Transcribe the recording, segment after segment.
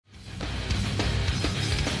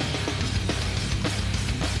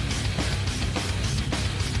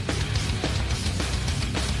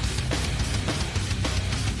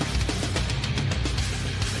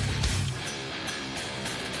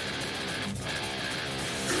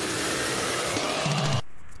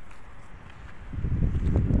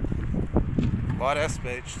Lighthouse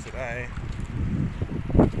Beach today.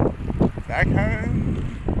 Back home.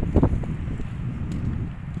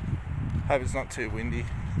 Hope it's not too windy.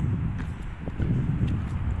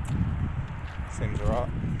 Seems alright.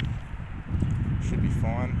 Should be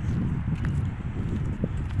fine.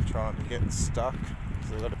 Trying to get stuck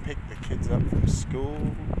because I've got to pick the kids up from school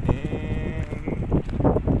in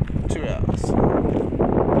 2 hours.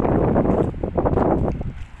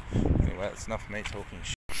 Anyway, that's enough of me talking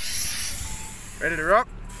shit. Ready to rock?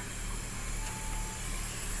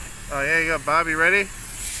 Oh yeah, you got Barbie ready?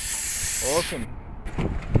 Awesome.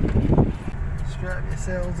 Strap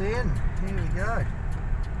yourselves in. Here we go.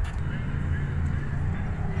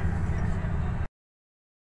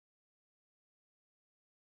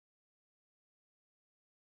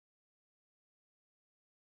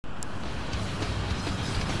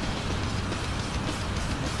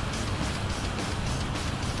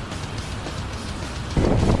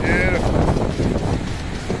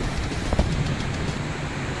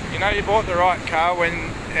 You know you bought the right car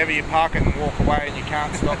whenever you park it and walk away and you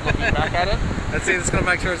can't stop looking back at it. That's it, it's got to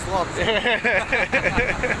make sure it's locked. It's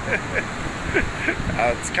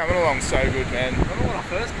coming along so good, man. Remember when I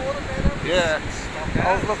first bought it, man? Yeah.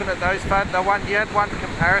 I was looking at those, the one you had one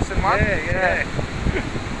comparison one. Yeah.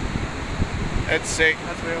 It's sick.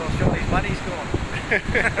 That's where all Shauno's money's gone.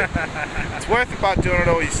 It's worth it but doing it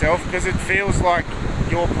all yourself because it feels like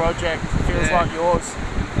your project. It feels like yours.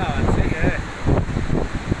 No, that's it, yeah.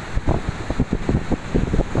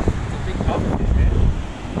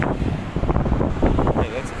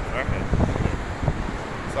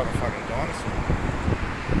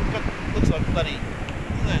 Looks like bloody,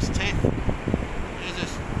 look at those teeth.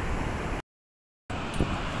 Jesus.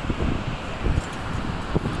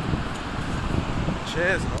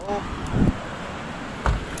 Cheers, all.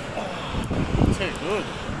 Oh, too good.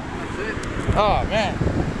 That's it. Oh, man.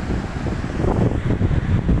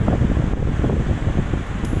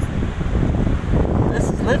 This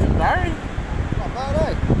is living, Barry. Not bad,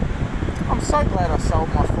 eh? I'm so glad I sold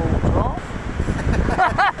my four-wheel drive.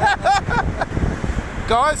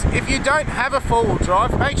 Guys, if you don't have a four-wheel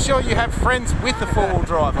drive, make sure you have friends with a four-wheel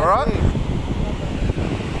drive, alright?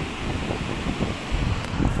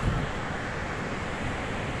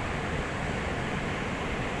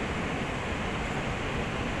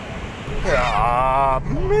 Ah,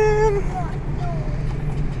 man.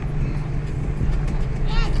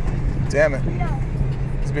 Damn it.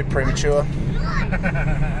 It's a bit premature.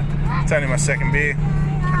 It's only my second beer.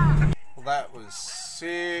 Well, that was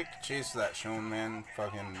sick. Cheers for that, Sean, man.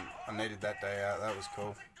 Fucking, I needed that day out. That was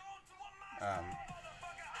cool.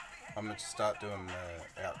 I'm going to start doing the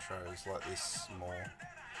outros like this more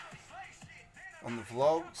on the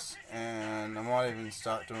vlogs, and I might even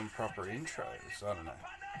start doing proper intros. I don't know.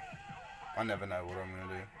 I never know what I'm going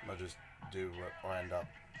to do. I just do what I end up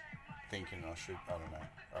thinking I should. I don't know.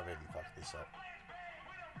 I've even fucked this up.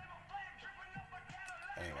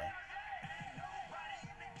 Anyway.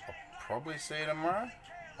 I'll probably see you tomorrow.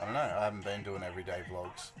 I don't know. I haven't been doing everyday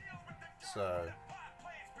vlogs. So,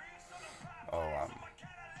 I'll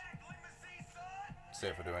see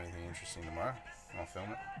if I do anything interesting tomorrow. I'll film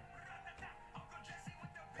it.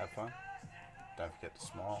 Have fun. Don't forget to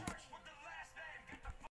smile.